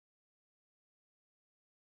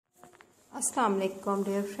Assalamu alaikum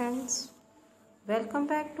dear friends, welcome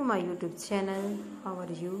back to my YouTube channel. How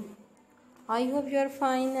are you? I hope you are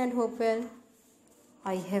fine and hope well.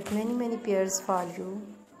 I have many prayers for you.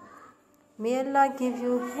 May Allah give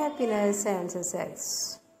you happiness and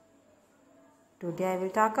success. Today I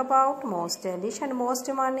will talk about most stylish and most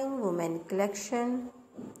demanding women collection,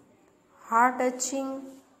 heart-touching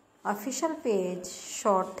official page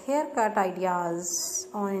short haircut ideas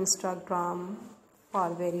on Instagram for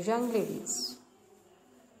very young ladies.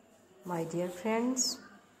 My dear friends,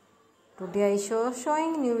 today I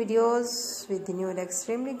showing new videos with the new and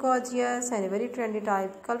extremely gorgeous and very trendy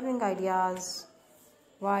type coloring ideas: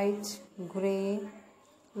 white, grey,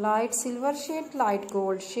 light silver shade, light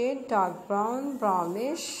gold shade, dark brown,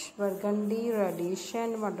 brownish, burgundy, reddish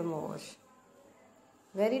and one more.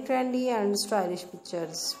 Very trendy and stylish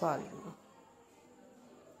pictures for you.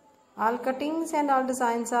 All cuttings and all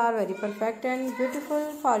designs are very perfect and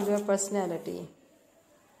beautiful for your personality.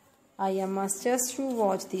 I must just to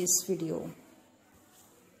watch this video.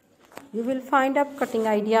 You will find up cutting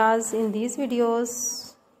ideas in these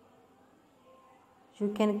videos.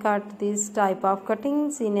 You can cut this type of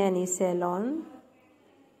cuttings in any salon.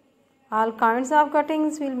 All kinds of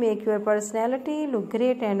cuttings will make your personality look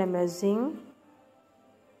great and amazing.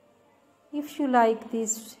 If you like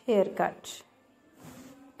this haircut,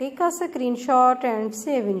 take a screenshot and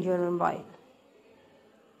save in your mobile.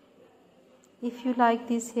 If you like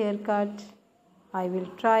this haircut, I will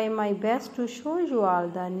try my best to show you all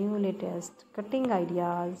the new latest cutting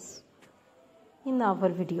ideas in our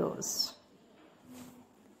videos.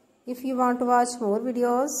 If you want to watch more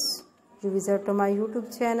videos, you visit to my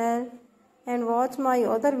YouTube channel and watch my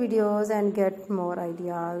other videos and get more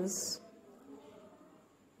ideas.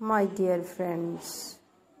 My dear friends,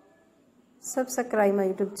 subscribe my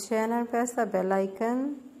YouTube channel, press the bell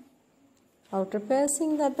icon. After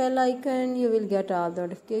pressing the bell icon, you will get all the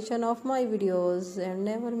notification of my videos and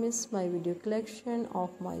never miss my video collection of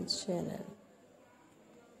my channel.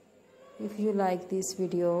 If you like this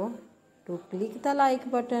video, to click the like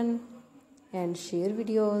button and share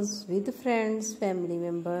videos with friends, family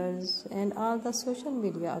members and all the social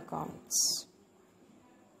media accounts.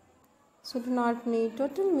 So do not need to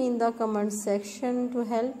tell me in the comment section to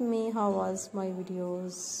help me how was my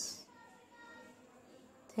videos.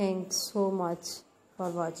 Thanks so much for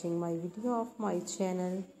watching my video of my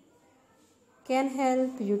channel. Can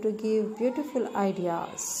help you to give beautiful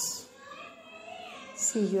ideas.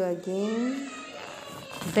 See you again.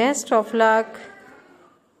 Best of luck.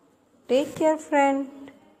 Take care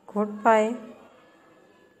friend. Goodbye.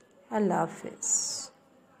 Allah Hafiz.